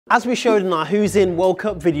As we showed in our Who's In World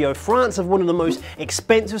Cup video, France have one of the most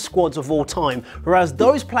expensive squads of all time. Whereas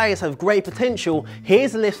those players have great potential,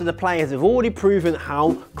 here's a list of the players who have already proven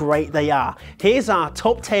how great they are. Here's our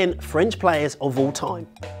top 10 French players of all time.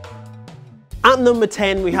 At number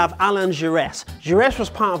 10, we have Alain Giresse. Giresse was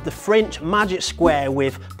part of the French Magic Square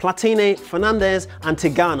with Platini, Fernandez and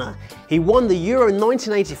Tigana. He won the Euro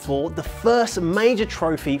 1984, the first major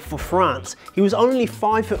trophy for France. He was only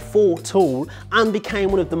 5'4" tall and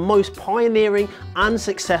became one of the most pioneering and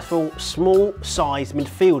successful small-sized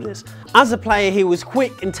midfielders. As a player, he was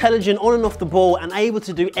quick, intelligent on and off the ball and able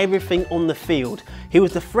to do everything on the field. He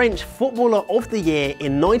was the French Footballer of the Year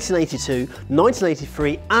in 1982,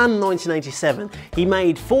 1983 and 1987. He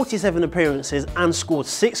made 47 appearances and scored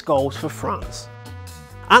 6 goals for France.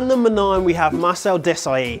 At number 9, we have Marcel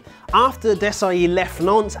Desailly. After Desailly left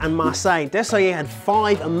Nantes and Marseille, Desailly had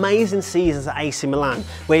 5 amazing seasons at AC Milan,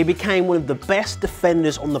 where he became one of the best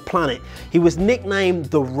defenders on the planet. He was nicknamed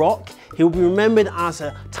The Rock. He will be remembered as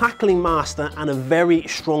a tackling master and a very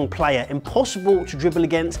strong player, impossible to dribble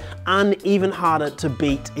against and even harder to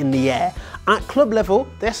beat in the air. At club level,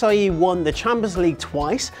 Desailly won the Champions League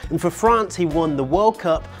twice, and for France he won the World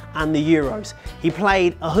Cup and the Euros. He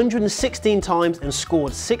played 116 times and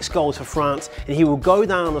scored 6 goals for France, and he will go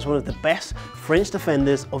down as one of the best French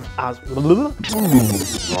defenders of all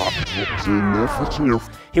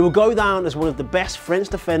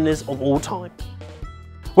time.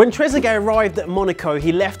 When Trezeguet arrived at Monaco,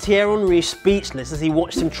 he left Thierry Henry speechless as he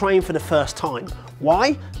watched him train for the first time.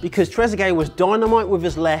 Why? Because Trezeguet was dynamite with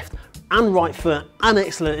his left and right foot and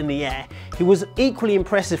excellent in the air. He was equally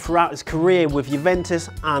impressive throughout his career with Juventus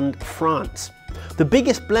and France. The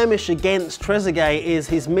biggest blemish against Trezeguet is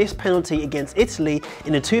his missed penalty against Italy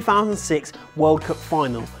in the 2006 World Cup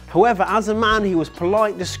final. However, as a man, he was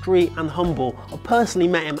polite, discreet and humble. I personally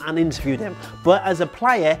met him and interviewed him, but as a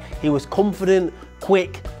player, he was confident,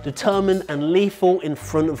 quick, determined and lethal in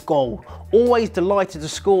front of goal. Always delighted to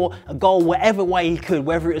score a goal whatever way he could,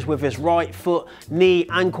 whether it was with his right foot, knee,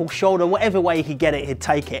 ankle, shoulder, whatever way he could get it, he'd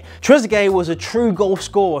take it. Trezeguet was a true goal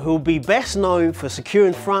scorer who will be best known for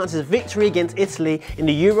securing France's victory against Italy in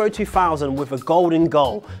the Euro 2000 with a golden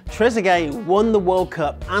goal. Trezeguet won the World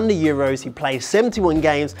Cup and the Euros. He played 71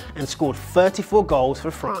 games and scored 34 goals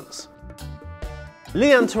for France.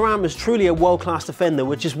 Lilian Thuram is truly a world-class defender,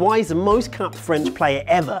 which is why he's the most capped French player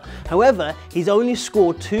ever. However, he's only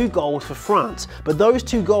scored 2 goals for France, but those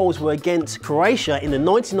 2 goals were against Croatia in the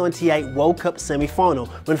 1998 World Cup semi-final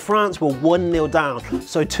when France were 1-0 down,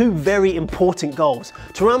 so 2 very important goals.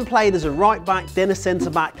 Thuram played as a right back, then a centre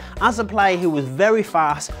back. As a player, he was very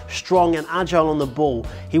fast, strong and agile on the ball.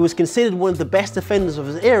 He was considered one of the best defenders of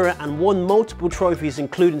his era and won multiple trophies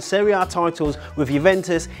including Serie A titles with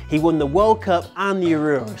Juventus. He won the World Cup and the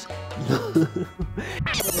Euros.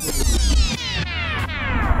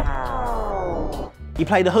 He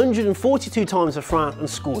played 142 times for France and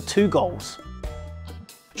scored 2 goals.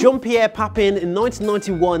 Jean-Pierre Papin. In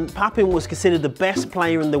 1991, Papin was considered the best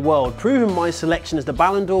player in the world, proven by his selection as the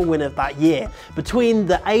Ballon d'Or winner that year. Between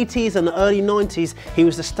the 80s and the early 90s, he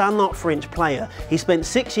was the standout French player. He spent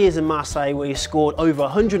 6 years in Marseille where he scored over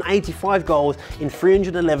 185 goals in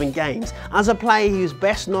 311 games. As a player, he was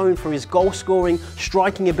best known for his goal scoring,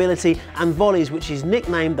 striking ability and volleys, which is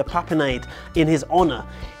nicknamed the Papinade in his honour.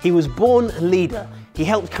 He was born a leader. He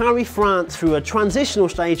helped carry France through a transitional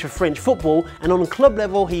stage for French football, and on a club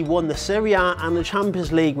level he won the Serie A and the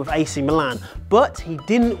Champions League with AC Milan. But he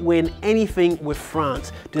didn't win anything with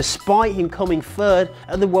France, despite him coming 3rd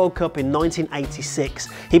at the World Cup in 1986.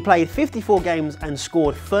 He played 54 games and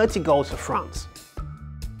scored 30 goals for France.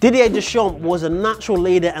 Didier Deschamps was a natural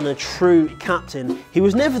leader and a true captain. He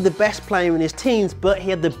was never the best player in his teams, but he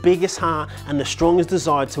had the biggest heart and the strongest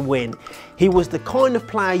desire to win. He was the kind of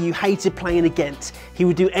player you hated playing against. He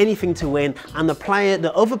would do anything to win, and the player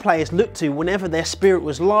that other players looked to whenever their spirit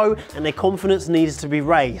was low and their confidence needed to be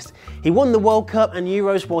raised. He won the World Cup and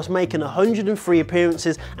Euros whilst making 103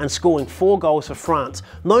 appearances and scoring 4 goals for France.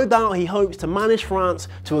 No doubt he hopes to manage France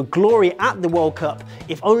to a glory at the World Cup,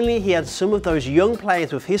 if only he had some of those young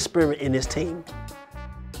players with his spirit in his team.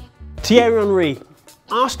 Thierry Henry.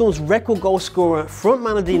 Arsenal's record goal scorer,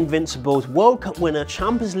 frontman of the Invincibles, World Cup winner,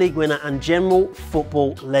 Champions League winner and general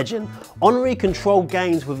football legend. Henry controlled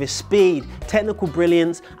games with his speed, technical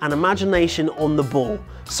brilliance and imagination on the ball.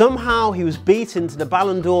 Somehow he was beaten to the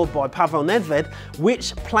Ballon d'Or by Pavel Nedved.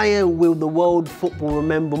 Which player will the world football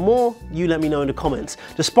remember more? You let me know in the comments.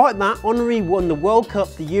 Despite that, Henry won the World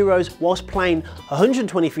Cup, the Euros, whilst playing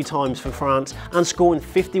 123 times for France and scoring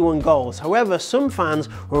 51 goals. However, some fans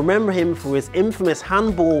remember him for his infamous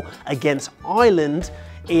handball against Ireland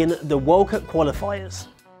in the World Cup qualifiers.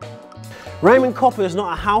 Raymond Kopa is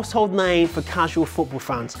not a household name for casual football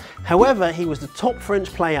fans. However, he was the top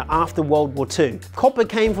French player after World War II. Kopa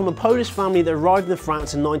came from a Polish family that arrived in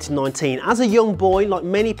France in 1919. As a young boy, like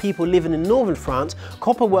many people living in northern France,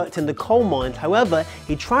 Kopa worked in the coal mines. However,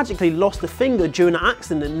 he tragically lost a finger during an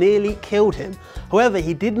accident that nearly killed him. However,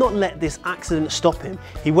 he did not let this accident stop him.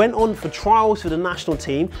 He went on for trials for the national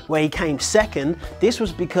team where he came second. This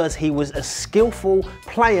was because he was a skillful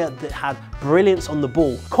player that had brilliance on the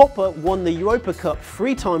ball. Kopa won the Europa Cup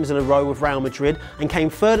 3 times in a row with Real Madrid and came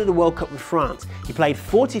third at the World Cup with France. He played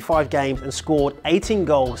 45 games and scored 18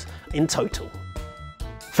 goals in total.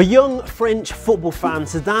 For young French football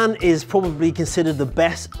fans, Zidane is probably considered the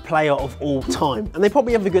best player of all time. And they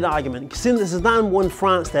probably have a good argument, considering that Zidane won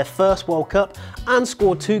France their first World Cup and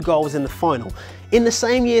scored 2 goals in the final. In the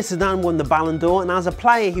same year, Zidane won the Ballon d'Or, and as a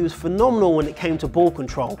player, he was phenomenal when it came to ball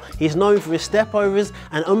control. He is known for his stepovers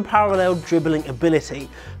and unparalleled dribbling ability.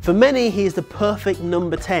 For many, he is the perfect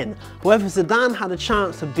number 10. However, Zidane had a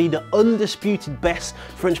chance to be the undisputed best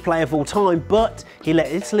French player of all time, but he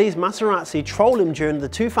let Italy's Materazzi troll him during the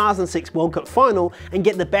 2006 World Cup final and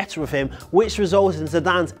get the better of him, which resulted in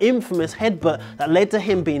Zidane's infamous headbutt that led to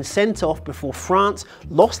him being sent off before France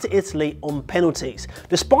lost to Italy on penalties.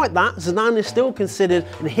 Despite that, Zidane is still considered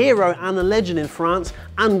a hero and a legend in France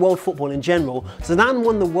and world football in general. Zidane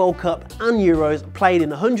won the World Cup and Euros, played in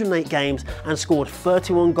 108 games and scored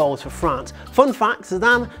 31 goals for France. Fun fact,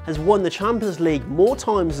 Zidane has won the Champions League more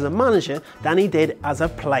times as a manager than he did as a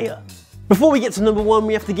player. Before we get to number 1,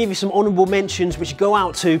 we have to give you some honourable mentions which go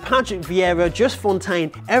out to Patrick Vieira, Just Fontaine,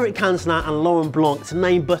 Eric Cantona and Laurent Blanc, to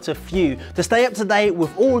name but a few. To stay up to date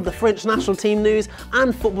with all of the French national team news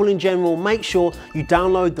and football in general, make sure you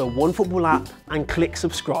download the Onefootball app and click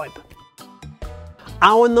subscribe.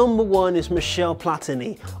 Our number 1 is Michel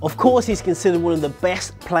Platini. Of course, he's considered one of the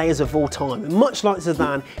best players of all time. And much like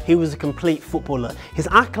Zidane, he was a complete footballer. His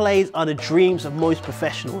accolades are the dreams of most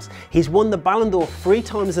professionals. He's won the Ballon d'Or 3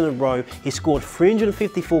 times in a row. He scored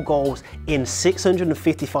 354 goals in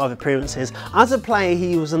 655 appearances. As a player,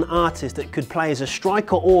 he was an artist that could play as a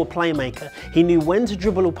striker or a playmaker. He knew when to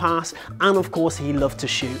dribble or pass, and of course, he loved to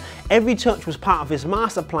shoot. Every touch was part of his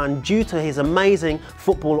master plan due to his amazing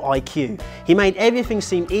football IQ. He made everything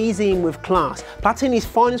seem easy and with class. Platini's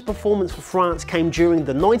finest performance for France came during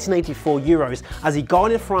the 1984 Euros as he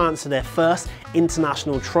guided France to their first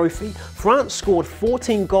international trophy. France scored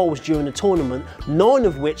 14 goals during the tournament, 9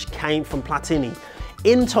 of which came from Platini.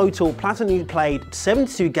 In total, Platini played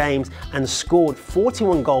 72 games and scored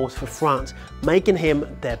 41 goals for France, making him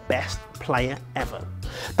their best player ever.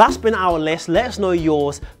 That's been our list. Let us know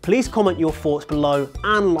yours. Please comment your thoughts below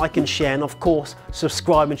and like and share, and of course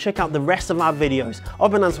subscribe and check out the rest of our videos.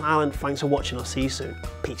 I've been Alan, thanks for watching. I'll see you soon.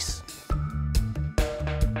 Peace.